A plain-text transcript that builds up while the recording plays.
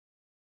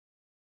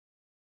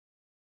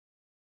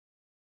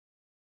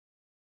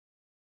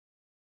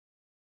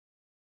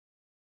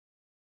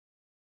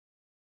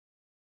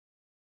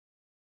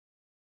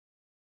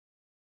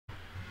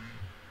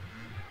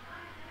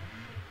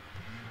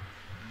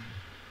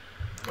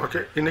Okay,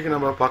 இன்றைக்கி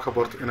நம்ம பார்க்க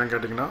போகிறது என்னன்னு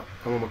கேட்டிங்கன்னா,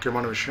 ரொம்ப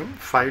முக்கியமான விஷயம்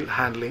ஃபைல்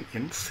ஹேண்ட்லிங்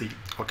இன் சி.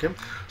 ஓகே,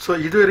 ஸோ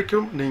இது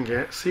வரைக்கும்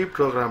நீங்கள் சி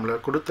ப்ரோக்ராமில்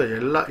கொடுத்த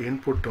எல்லா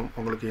இன்புட்டும்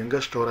உங்களுக்கு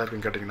எங்கே ஸ்டோர்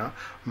ஆகிருக்குன்னு கேட்டிங்கன்னா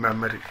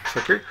மெமரி.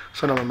 ஓகே,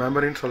 ஸோ நம்ம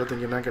மெமரின்னு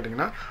சொல்லுறதுக்கு என்னன்னு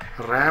கேட்டிங்கன்னா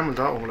ரேம்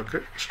தான் உங்களுக்கு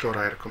ஸ்டோர்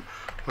ஆகிருக்கும்.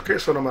 ஓகே,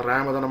 ஸோ நம்ம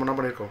ரேமை தான் நம்ம என்ன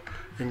பண்ணியிருக்கோம்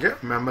இங்கே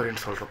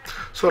மெமரின்னு சொல்கிறோம்.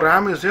 So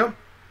RAM is a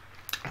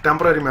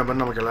temporary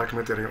மெமரின்னு நமக்கு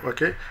எல்லாருக்குமே தெரியும்.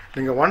 ஓகே,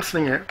 நீங்கள் ஒன்ஸ்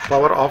நீங்கள்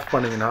பவர் ஆஃப்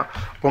பண்ணிங்கன்னா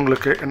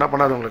உங்களுக்கு என்ன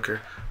பண்ணாது, உங்களுக்கு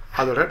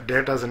அதோட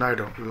டேட்டாஸ் என்ன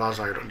ஆகிடும், லாஸ்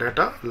ஆகிடும்,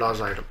 டேட்டா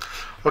லாஸ் ஆகிடும்.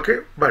 ஓகே,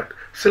 பட்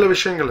சில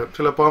விஷயங்கள்,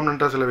 சில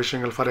பெர்மனெண்ட்டாக சில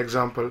விஷயங்கள், ஃபார்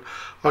எக்ஸாம்பிள்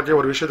ஓகே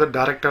ஒரு விஷயத்தை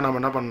டேரெக்டாக நம்ம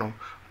என்ன பண்ணணும்,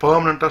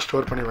 பெர்மனெண்ட்டாக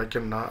ஸ்டோர் பண்ணி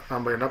வைக்கணும்னா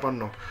நம்ம என்ன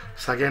பண்ணணும்,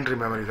 செகண்டரி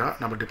மெமரி தான்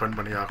நம்ம டிபெண்ட்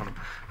பண்ணி ஆகணும்.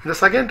 இந்த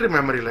செகண்டரி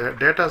மெமரியில்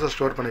டேட்டாஸை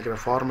ஸ்டோர் பண்ணிக்கிற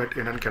ஃபார்மேட்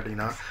என்னன்னு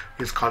கேட்டிங்கன்னா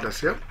is called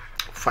as a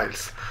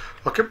files.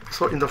 Okay,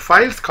 so இந்த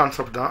ஃபைல்ஸ்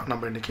கான்செப்ட் தான்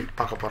நம்ம இன்றைக்கி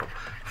பார்க்க போகிறோம்.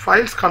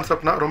 ஃபைல்ஸ்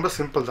கான்செப்ட்னா ரொம்ப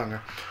சிம்பிள் தாங்க.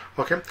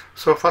 ஓகே,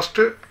 ஸோ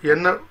ஃபஸ்ட்டு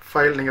என்ன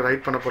ஃபைல் நீங்கள்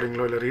ரைட் பண்ண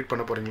போகிறீங்களோ இல்லை ரீட்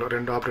பண்ண போகிறீங்களோ,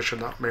 ரெண்டு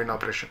ஆப்ரேஷன் தான் மெயின்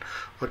ஆப்ரேஷன்.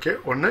 ஓகே,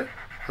 ஒன்று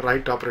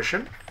ரைட்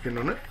ஆப்ரேஷன்,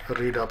 இன்னொன்று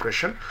ரீட்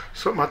ஆப்ரேஷன்.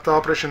 ஸோ மற்ற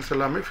ஆப்ரேஷன்ஸ்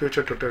எல்லாமே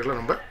ஃபியூச்சர் டுட்டோரியலில்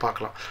நம்ம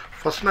பார்க்கலாம்.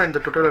 ஃபஸ்ட் நான் இந்த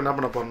டுட்டோரியல் என்ன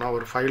பண்ண போகிறேன்னா,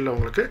 ஒரு ஃபைலில்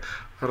உங்களுக்கு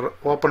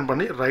ஓப்பன்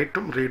பண்ணி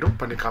ரைட்டும் ரீடும்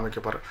பண்ணி காமிக்க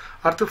போகிறேன்.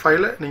 அடுத்து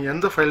ஃபைலை நீங்கள்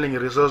எந்த ஃபைல்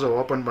நீங்கள் ரிசோர்ஸை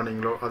ஓப்பன்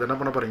பண்ணிங்களோ அதை என்ன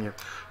பண்ண போகிறீங்க,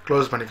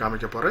 க்ளோஸ் பண்ணி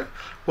காமிக்க போகிறேன்.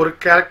 ஒரு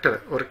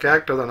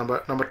கேரக்டர் தான்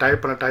நம்ம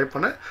டைப்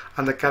பண்ண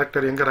அந்த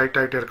கேரக்டர் எங்கே ரைட்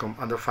ஆகிட்டே இருக்கும்,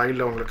 அந்த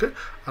ஃபைலில் உங்களுக்கு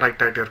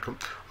ரைட் ஆகிட்டே இருக்கும்.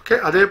 ஓகே,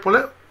 அதே போல்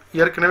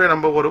ஏற்கனவே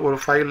நம்ம ஒரு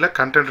ஃபைலில்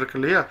கண்டென்ட் இருக்கு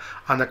இல்லையா,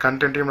 அந்த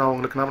கண்டென்ட்டையும் நான்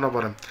உங்களுக்கு என்ன பண்ண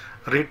போகிறேன்,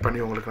 ரீட் பண்ணி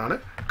உங்களுக்கு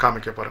நான்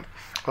காமிக்க போகிறேன்.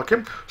 ஓகே,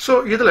 ஸோ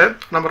இதில்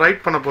நம்ம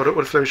ரைட் பண்ண போகிற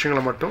ஒரு சில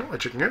விஷயங்களை மட்டும்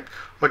வச்சுக்கோங்க.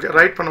 ஓகே,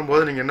 ரைட்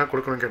பண்ணும்போது நீங்கள் என்ன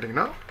கொடுக்கணும்னு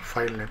கேட்டிங்கன்னா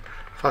ஃபைல் நேம்.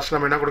 ஃபஸ்ட்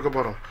நம்ம என்ன கொடுக்க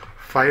போகிறோம்,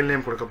 ஃபைல்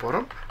நேம் கொடுக்க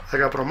போகிறோம்.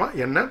 அதுக்கப்புறமா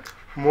என்ன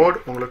மோட்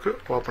உங்களுக்கு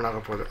ஓப்பன் ஆக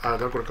போகுது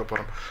அதுதான் கொடுக்க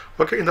போகிறோம்.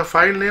 ஓகே, இந்த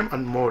file name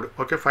and mode.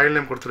 Okay, file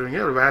name கொடுத்துருவீங்க,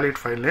 ஒரு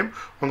வேலிட் ஃபைல் நேம்.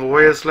 உங்கள்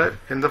ஓஎஸில்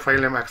எந்த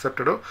ஃபைல் நேம்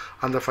அக்செப்டடோ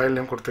அந்த ஃபைல்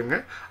நேம் கொடுத்துங்க.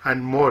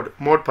 அண்ட்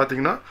மோட்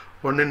பார்த்தீங்கன்னா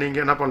ஒன்று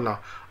நீங்கள் என்ன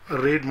பண்ணலாம்,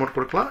 ரீட் மோட்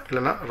கொடுக்கலாம்,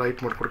 இல்லைனா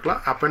ரைட் மோட்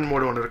கொடுக்கலாம். அப்பெண்ட்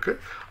மோடு ஒன்று இருக்குது,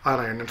 அதை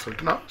நான் என்னன்னு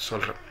சொல்லிட்டு நான்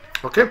சொல்கிறேன்.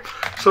 ஓகே,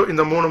 ஸோ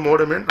இந்த 3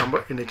 மோடுமே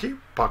நம்ம இன்றைக்கி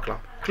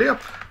பார்க்கலாம்.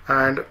 கிளியர்?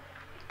 அண்ட்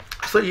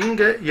ஸோ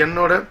இங்கே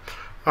என்னோட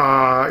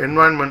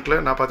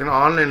என்வாயன்மெண்ட்டில் நான்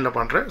பார்த்தீங்கன்னா ஆன்லைனில்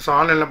பண்ணுறேன். ஸோ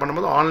ஆன்லைனில்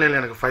பண்ணும்போது ஆன்லைனில்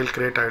எனக்கு ஃபைல்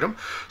க்ரியேட் ஆகிடும்.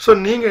 ஸோ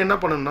நீங்கள் என்ன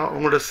பண்ணணும்னா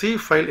உங்களோட சி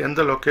ஃபைல்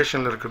எந்த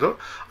லொக்கேஷனில் இருக்குதோ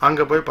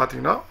அங்கே போய்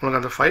பார்த்தீங்கன்னா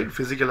உங்களுக்கு அந்த ஃபைல்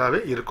ஃபிசிக்கலாகவே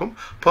இருக்கும்.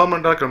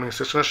 பெர்மனெண்ட்டாக இருக்கும். நீங்கள்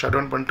சிஸ்டம் ஷட்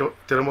டவுன் பண்ணிட்டு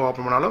திரும்ப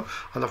ஓப்பன் பண்ணாலும்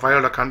அந்த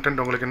ஃபைலோட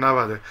கண்டென்ட் உங்களுக்கு என்ன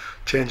ஆகாது,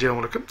 சேஞ்சே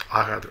உங்களுக்கு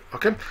ஆகாது.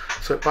 Okay,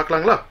 so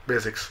பார்க்கலாங்களா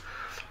basics.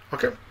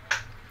 ஓகே,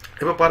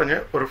 இப்போ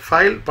பாருங்கள், ஒரு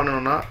ஃபைல்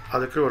பண்ணணுன்னா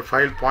அதுக்கு ஒரு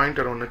ஃபைல்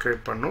பாயிண்டர் ஒன்று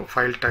க்ரியேட் பண்ணணும்.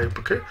 ஃபைல்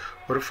டைப்புக்கு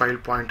ஒரு ஃபைல்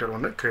பாயிண்டர்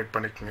ஒன்று க்ரியேட்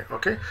பண்ணிக்கோங்க.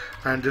 Okay,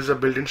 and this a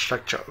built-in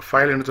structure.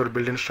 File என்னது ஒரு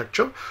பில்டின்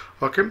ஸ்ட்ரக்சர்.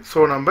 ஓகே, ஸோ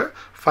நம்ம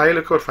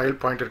ஃபைலுக்கு ஒரு ஃபைல்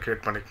பாயிண்டர்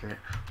க்ரியேட் பண்ணிக்கோங்க.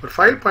 ஒரு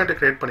ஃபைல் பாயிண்டர்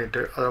க்ரியேட்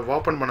பண்ணிவிட்டு அதை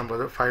ஓப்பன்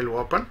பண்ணும்போது ஃபைல்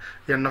ஓப்பன்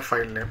என்ன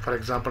ஃபைல் நேம், ஃபார்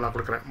எக்ஸாம்பிள் நான்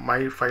கொடுக்குறேன் my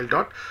file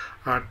dot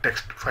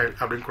text file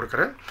அப்படின்னு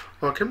கொடுக்குறேன்.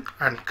 Okay,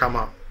 and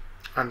comma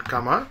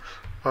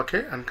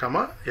okay, and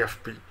comma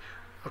FP.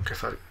 Okay,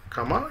 sorry,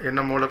 comma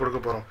என்ன மோடில்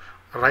கொடுக்க போகிறோம்,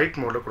 ரைட்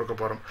மோடில் கொடுக்க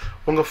போகிறோம்.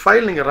 உங்கள்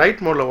ஃபைல் நீங்கள் ரைட்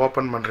மோடில்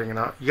ஓப்பன்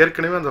பண்ணுறீங்கன்னா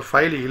ஏற்கனவே அந்த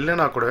ஃபைல்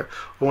இல்லைன்னா கூட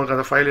உங்களுக்கு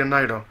அந்த ஃபைல் என்ன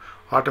ஆகிடும்,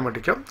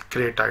 ஆட்டோமேட்டிக்காக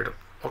க்ரியேட் ஆகிடும்.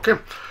 ஓகே,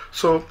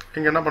 ஸோ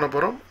இங்கே என்ன பண்ண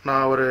போகிறோம்,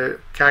 நான் ஒரு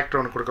கேரக்டர்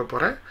ஒன்று கொடுக்க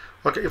போகிறேன்.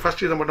 ஓகே,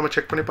 ஃபஸ்ட்டு இதை மட்டும் நம்ம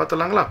செக் பண்ணி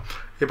பார்த்துலாங்களா.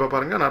 இப்போ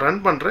பாருங்கள், நான்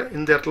ரன் பண்ணுறேன்,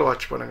 இந்த இடத்துல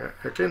வாட்ச் பண்ணுங்கள்.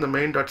 ஓகே, இந்த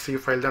மெயின் டாட் சி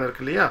ஃபைல் தான்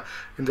இருக்குது இல்லையா,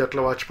 இந்த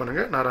இடத்துல வாட்ச்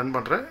பண்ணுங்கள். நான் ரன்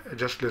பண்ணுறேன்,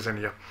 just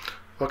listen yeah.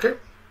 Okay,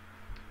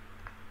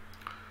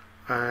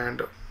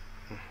 and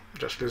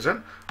just listen,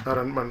 நான்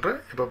ரன் பண்ணுறேன்.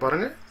 இப்போ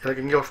பாருங்கள்,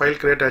 எனக்கு இங்கே ஒரு ஃபைல்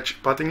க்ரியேட் ஆச்சு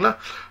பார்த்தீங்களா.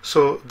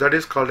 So that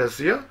is called yes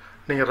yeah.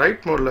 நீங்கள்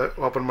ரைட் மோடில்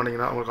ஓப்பன்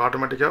பண்ணிங்கன்னா உங்களுக்கு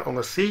ஆட்டோமேட்டிக்காக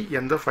உங்கள் சி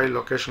எந்த ஃபைல்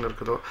லொக்கேஷன்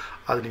இருக்குதோ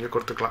அது நீங்கள்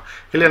கொடுத்துக்கலாம்.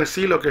 இல்லை எனக்கு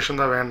சி லொக்கேஷன்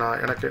தான் வேண்டாம்,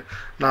 எனக்கு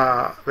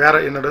நான் வேறு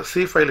என்னோடய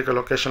சி ஃபைலுக்கு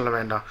லொக்கேஷனில்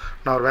வேண்டாம்,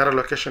 நான் ஒரு வேறு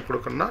லொக்கேஷன்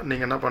கொடுக்கணுன்னா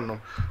நீங்கள் என்ன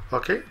பண்ணணும்,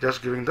 okay,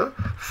 just giving the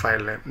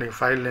file name. நீங்கள்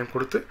ஃபைல் நேம்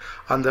கொடுத்து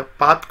அந்த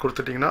பாத்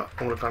கொடுத்துட்டிங்கன்னா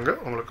உங்களுக்கு அங்கே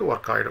உங்களுக்கு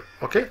ஒர்க் ஆகிடும்.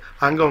 ஓகே,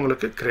 அங்கே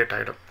உங்களுக்கு க்ரியேட்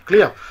ஆகிடும்.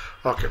 கிளியர்?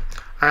 ஓகே,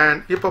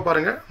 அண்ட் இப்போ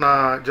பாருங்கள்,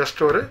 நான்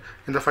ஜஸ்ட்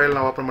இந்த ஃபைல்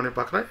நான் ஓப்பன் பண்ணி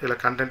பார்க்குறேன்.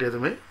 இதில் கண்டென்ட்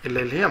எதுவுமே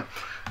இல்லை இல்லையா.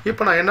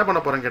 இப்போ நான் என்ன பண்ண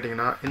போகிறேன்னு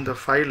கேட்டிங்கன்னா இந்த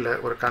ஃபைலில்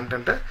ஒரு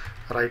கண்டென்ட்டை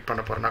ரைட்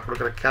பண்ண போகிறேன். நான்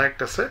கொடுக்குற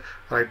கேரக்டர்ஸை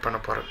ரைட் பண்ண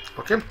போகிறேன்.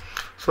 ஓகே,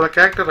 ஸோ நான்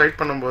கேரக்டர் ரைட்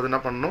பண்ணும்போது என்ன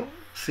பண்ணணும்,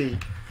 C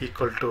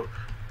equal to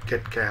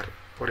get care,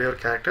 ஒரே ஒரு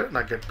கேரக்டர்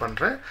நான் கெட்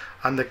பண்ணுறேன்,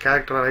 அந்த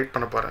கேரக்டரை ரைட்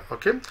பண்ண போகிறேன்.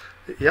 Okay,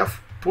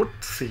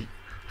 fputc.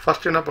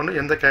 ஃபஸ்ட்டு என்ன பண்ணணும்,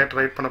 எந்த கேரக்டர்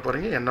ரைட் பண்ண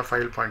போகிறீங்க, என்ன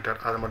ஃபைல்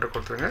பாயிண்டர் அதை மட்டும்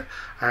கொடுத்துருங்க.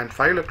 அண்ட்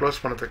ஃபைலை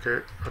க்ளோஸ் பண்ணதுக்கு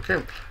okay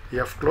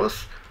fclose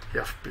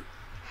fp.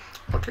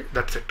 Okay,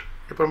 that's it.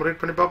 இப்போ நம்ம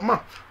ரீட் பண்ணி பார்ப்போமா.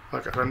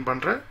 ஓகே, ரன்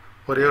பண்ணுறேன்.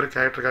 ஒரே ஒரு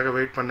கேரக்டருக்காக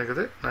வெயிட்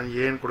பண்ணுக்குது. நான்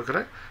ஏன்னு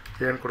கொடுக்குறேன்,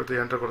 ஏன்னு கொடுத்து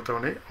என்டர்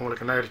கொடுத்தவொடனே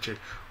உங்களுக்கு என்ன ஆயிடுச்சு,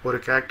 ஒரு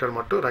கேரக்டர்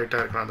மட்டும்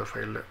ரைட்டாக இருக்கணும் அந்த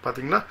ஃபைலில்.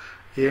 பார்த்தீங்களா,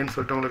 ஏன்னு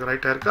சொல்லிட்டு உங்களுக்கு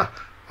ரைட்டாக இருக்கா.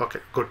 Okay,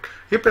 good.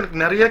 இப்போ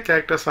எனக்கு நிறைய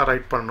கேரக்டர்ஸ் நான்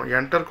ரைட் பண்ணணும்.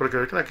 என்டர் கொடுக்க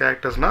வரைக்கும் நான்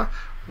கேரக்டர்ஸ்னால்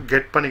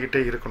கெட் பண்ணிக்கிட்டே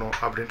இருக்கணும்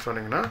அப்படின்னு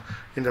சொன்னீங்கன்னா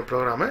இந்த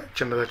ப்ரோக்ராமை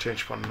சின்னதாக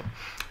சேஞ்ச் பண்ணணும்.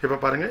 இப்போ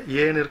பாருங்கள்,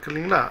 ஏன்னு இருக்கு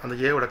இல்லைங்களா, அந்த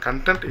ஏவோட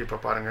கண்டென்ட் இப்போ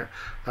பாருங்கள்,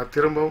 நான்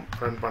திரும்பவும்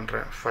ரன்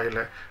பண்ணுறேன்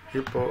ஃபைலை.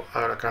 இப்போ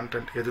அதோட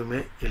கண்டென்ட் எதுவுமே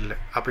இல்லை.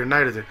 அப்போ என்ன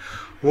ஆயிடுது,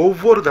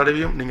 ஒவ்வொரு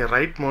தடவையும் நீங்கள்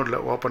ரைட் மோடில்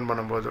ஓப்பன்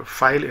பண்ணும்போது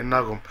ஃபைல்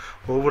என்னாகும்,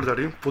 ஒவ்வொரு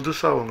தடவையும்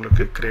புதுசாக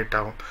உங்களுக்கு கிரியேட்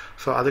ஆகும்.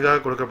 ஸோ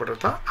அதுக்காக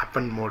கொடுக்கப்பட்டது தான்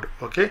அப்பன் மோட்.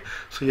 ஓகே,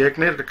 ஸோ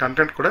ஏற்கனவே இருக்க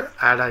கண்டென்ட் கூட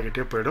ஆட்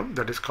ஆகிட்டே போயிடும்.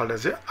 That is called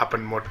as a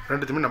அப்பன் மோட்.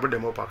 ரெண்டுத்துமே நம்ம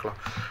டெமோ பார்க்கலாம்.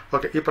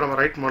 ஓகே, இப்போ நம்ம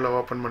ரைட் மோடில்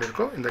ஓப்பன்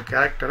பண்ணியிருக்கோம். இந்த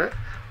கேரக்டரை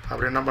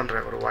அப்படி என்ன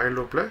பண்ணுறேன், ஒரு while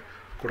loopல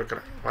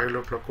கொடுக்குறேன். while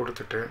loopல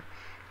கொடுத்துட்டு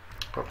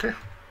ஓகே,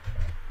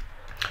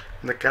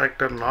 இந்த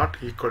character not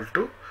equal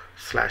to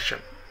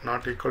 /n,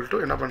 not equal to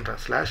என்ன பண்ணுறேன்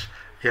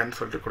 /n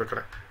சொல்லிட்டு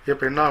கொடுக்குறேன்.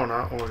 இப்போ என்ன ஆகுனா,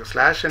 உங்களுக்கு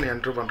 /n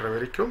என்ட்ரு பண்ணுற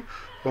வரைக்கும்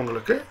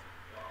உங்களுக்கு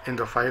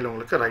இந்த ஃபைல்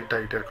உங்களுக்கு ரைட்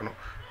ஆகிட்டே இருக்கணும்.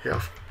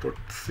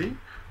 fputc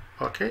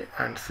okay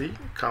and c,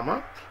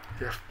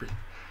 fp.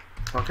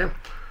 Okay,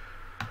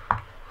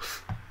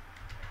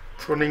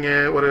 so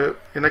நீங்கள் ஒரு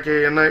எனக்கு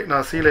என்ன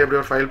நான் சியில் எப்படி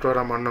ஒரு ஃபைல்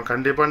ப்ரோக்ராம் பண்ணணும்,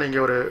 கண்டிப்பாக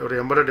நீங்கள் ஒரு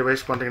எம்பரட்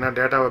டிவைஸ் பண்ணுறீங்கன்னா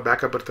டேட்டாவை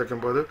பேக்கப் எடுத்து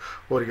வைக்கும்போது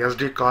ஒரு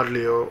SD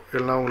கார்ட்லேயோ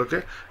இல்லைனா உங்களுக்கு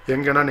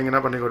எங்கன்னா நீங்கள் என்ன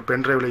பண்ணீங்க, ஒரு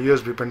பென்ட்ரைவில்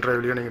USB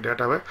பென்ட்ரைவ்லையோ நீங்கள்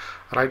டேட்டாவை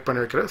ரைட்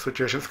பண்ணி வைக்கிற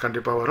சுச்சுவேஷன்ஸ்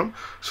கண்டிப்பாக வரும்.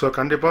 ஸோ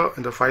கண்டிப்பாக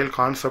இந்த ஃபைல்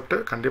கான்செப்ட்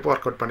கண்டிப்பாக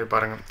ஒர்க் அவுட் பண்ணி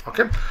பாருங்கள்.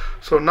 Okay,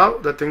 so now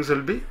the things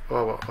will be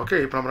over. Okay,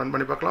 இப்போ நம்ம ரன்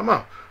பண்ணி பார்க்கலாமா?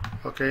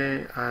 Okay,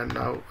 and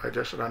now I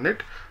just run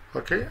it.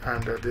 Okay,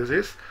 and this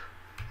is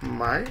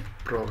my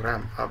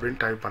program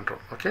அப்படின்னு டைப்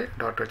பண்ணுறோம். ஓகே,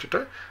 டாட்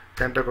வச்சுட்டு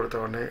என்டர்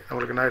கொடுத்த உடனே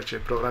உங்களுக்கு என்ன ஆயிடுச்சு,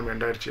 ப்ரோக்ராம்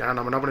எண்ட் ஆயிடுச்சு. ஆனால்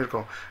நம்ம என்ன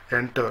பண்ணியிருக்கோம்,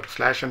 என்டர்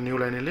 /n நியூ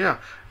லைன் இல்லையா?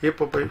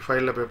 இப்போ போய்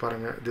ஃபைலில் போய்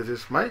பாருங்கள், திஸ்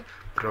இஸ் மை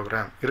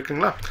ப்ரோக்ராம்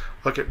இருக்குங்களா?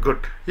 Okay,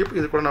 good. இப்போ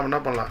இது கூட நம்ம என்ன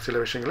பண்ணலாம், சில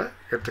விஷயங்களை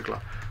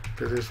எடுத்துக்கலாம்.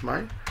 This is my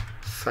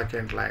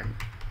second line.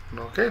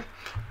 Okay,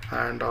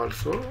 and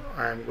also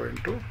I am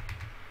going to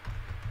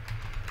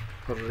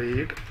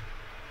read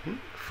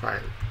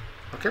file.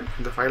 Okay,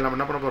 இந்த ஃபைல் நம்ம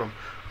என்ன பண்ண போகிறோம்,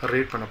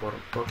 ரீட் பண்ண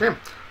போகிறோம். ஓகே,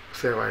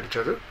 சேவ்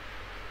ஆகிடுச்சு அது.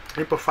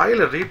 இப்போ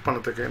ஃபைலை ரீட்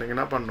பண்ணதுக்கு நீங்கள்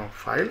என்ன பண்ணணும்,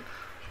 ஃபைல்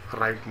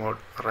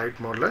ரைட்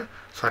மோடில்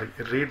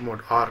ரீட்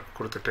மோட் ஆர்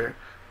கொடுத்துட்டு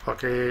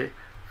okay,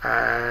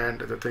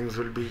 and the things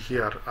will be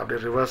here. அப்படியே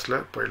ரிவர்ஸில்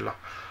போயிடலாம்.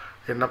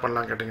 என்ன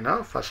பண்ணலாம் கேட்டிங்கன்னா,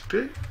 ஃபஸ்ட்டு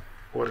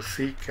ஒரு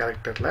C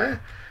கேரக்டரில்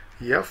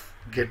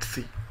fgetc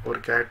ஒரு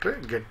கேரக்டர்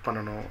கெட்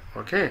பண்ணணும்.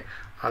 ஓகே,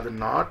 அது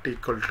நாட்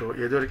ஈக்குவல் டு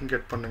எது வரைக்கும்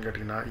கெட் பண்ணணும்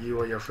கேட்டிங்கன்னா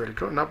EOF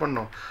வரைக்கும் என்ன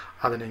பண்ணணும்,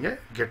 அதை நீங்கள்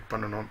கெட்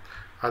பண்ணணும்.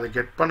 அது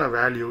கெட் பண்ண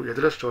வேல்யூ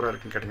எதில் ஸ்டோராக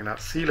இருக்குன்னு கேட்டிங்கன்னா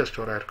சியில்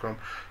ஸ்டோராக இருக்கும்.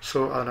 ஸோ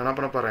அதை நான் என்ன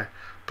பண்ண போகிறேன்,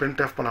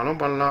 printf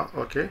பண்ணாலும் பண்ணலாம்.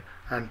 ஓகே,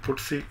 அண்ட்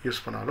putc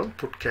யூஸ் பண்ணாலும்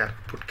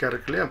putchar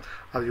இருக்கு இல்லையா,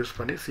 அதை யூஸ்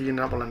பண்ணி C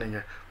என்ன பண்ணலாம்,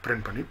 நீங்கள்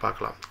பிரிண்ட் பண்ணி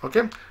பார்க்கலாம்.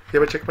 ஓகே,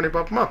 இப்போ செக் பண்ணி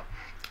பார்ப்போமா?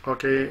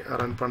 ஓகே,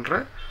 ரன்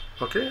பண்ணுறேன்.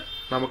 ஓகே,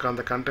 நமக்கு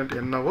அந்த கண்டென்ட்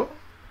என்னவோ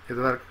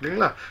இதுதான் இருக்கு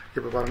இல்லைங்களா?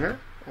 இப்போ பாருங்கள்,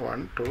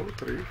 1 2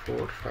 3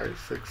 4 5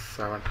 6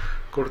 7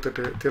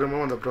 கொடுத்துட்டு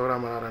திரும்பவும் அந்த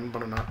ப்ரோக்ராமை நான் ரன்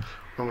பண்ணுனா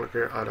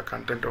உங்களுக்கு அதில்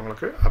கண்டென்ட்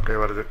உங்களுக்கு அப்படியே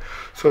வருது.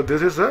 ஸோ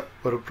திஸ் இஸ்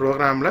ஒரு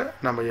ப்ரோக்ராமில்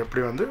நம்ம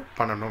எப்படி வந்து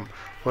பண்ணணும்,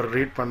 ஒரு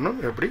ரீட் பண்ணணும்,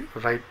 எப்படி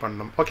ரைட்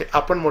பண்ணணும். ஓகே,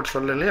 அப்பன் மோட்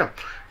சொல்ல இல்லையா?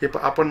 இப்போ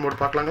அப்பன்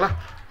மோட் பார்க்கலாங்களா?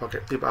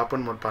 ஓகே, இப்போ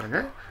அப்பன் மோட்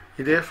பாருங்கள்.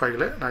 இதே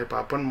ஃபைலை நான் இப்போ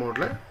அப்பன்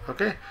மோடில்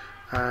okay,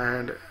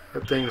 and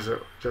things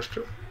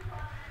just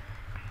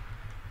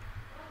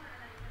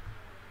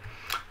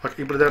okay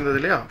இப்படி தான் இருந்தது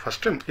இல்லையா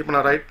ஃபஸ்ட்டு. இப்போ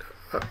நான்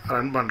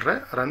ரன் பண்ணுறேன்.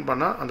 ரன்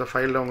பண்ணால் அந்த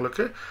ஃபைலில்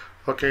உங்களுக்கு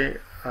okay,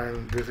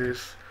 and this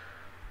is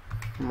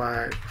my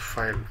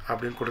file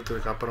அப்படின்னு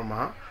கொடுத்ததுக்கு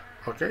அப்புறமா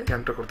ஓகே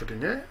என்டர்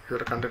கொடுத்துட்டீங்க.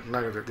 இதோட கண்டென்ட்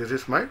என்ன இருக்குது, திஸ்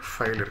இஸ் மை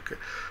ஃபைல் இருக்குது.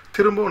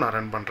 திரும்பவும் நான்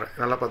ரன் பண்ணுறேன்.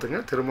 நல்லா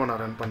பார்த்துங்க, திரும்பவும்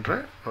நான் ரன்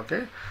பண்ணுறேன். Okay,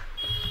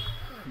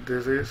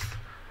 this is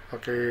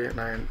okay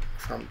 9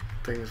 some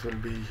things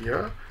will be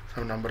here,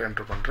 sum number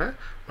enter பண்ணுறேன்.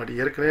 பட்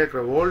ஏற்கனவே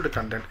இருக்கிற ஓல்டு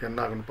கண்டென்ட்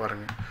என்ன ஆகுன்னு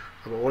பாருங்கள்.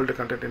 அப்போ ஓல்டு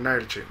கண்டென்ட் என்ன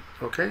ஆயிடுச்சு,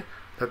 okay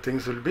the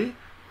things will be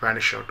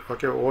vanish out.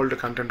 Okay, old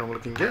content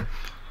உங்களுக்கு இங்கே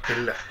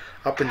இல்லை.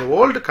 அப்போ இந்த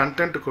ஓல்டு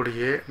கண்டென்ட்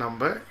கூடயே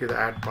நம்ம இதை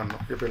ஆட்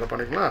பண்ணோம். இப்போ இதில்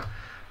பண்ணிக்கலாம்,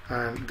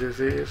 and this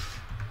is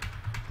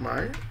my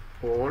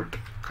old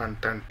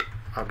content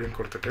அப்படின்னு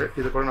கொடுத்துட்டு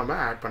இது கூட நம்ம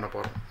ஆட் பண்ண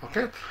போகிறோம்.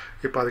 ஓகே,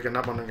 இப்போ அதுக்கு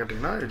என்ன பண்ணணும்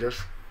கேட்டிங்கன்னா,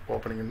 ஜஸ்ட்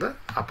ஓப்பனிங் இந்த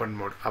அப்பன்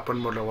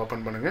மோடில்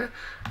ஓப்பன் பண்ணுங்கள்.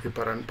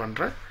 இப்போ ரன்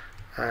பண்ணுறேன்.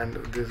 And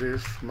this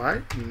is my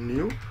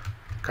new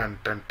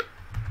content.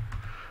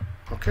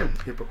 Okay,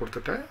 இப்போ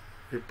கொடுத்துட்டேன்.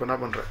 இப்போ என்ன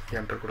பண்ணுறேன்,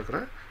 என்டர்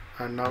கொடுக்குறேன்.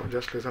 அண்ட் now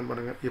ஜஸ்ட் லிசன்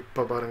பண்ணுங்கள்.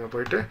 இப்போ பாருங்கள்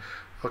போயிட்டு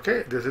okay,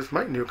 this is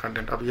my new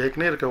content. அப்போ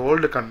ஏற்கனவே இருக்க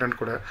ஓல்டு கண்டென்ட்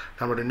கூட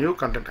நம்மளோட நியூ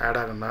கண்டென்ட் ஆட்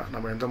ஆகுன்னா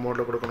நம்ம எந்த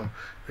மோடில் கொடுக்கணும்,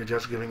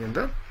 ஜஸ்ட் கிவிங்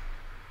இந்த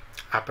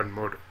அப்பன்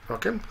மோட்.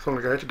 ஓகே, ஸோ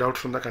உங்களுக்கு ஏதாச்சும்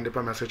டவுட்ஸ் இருந்தால்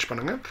கண்டிப்பாக மெசேஜ்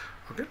பண்ணுங்கள்.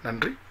 ஓகே,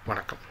 நன்றி,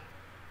 வணக்கம்.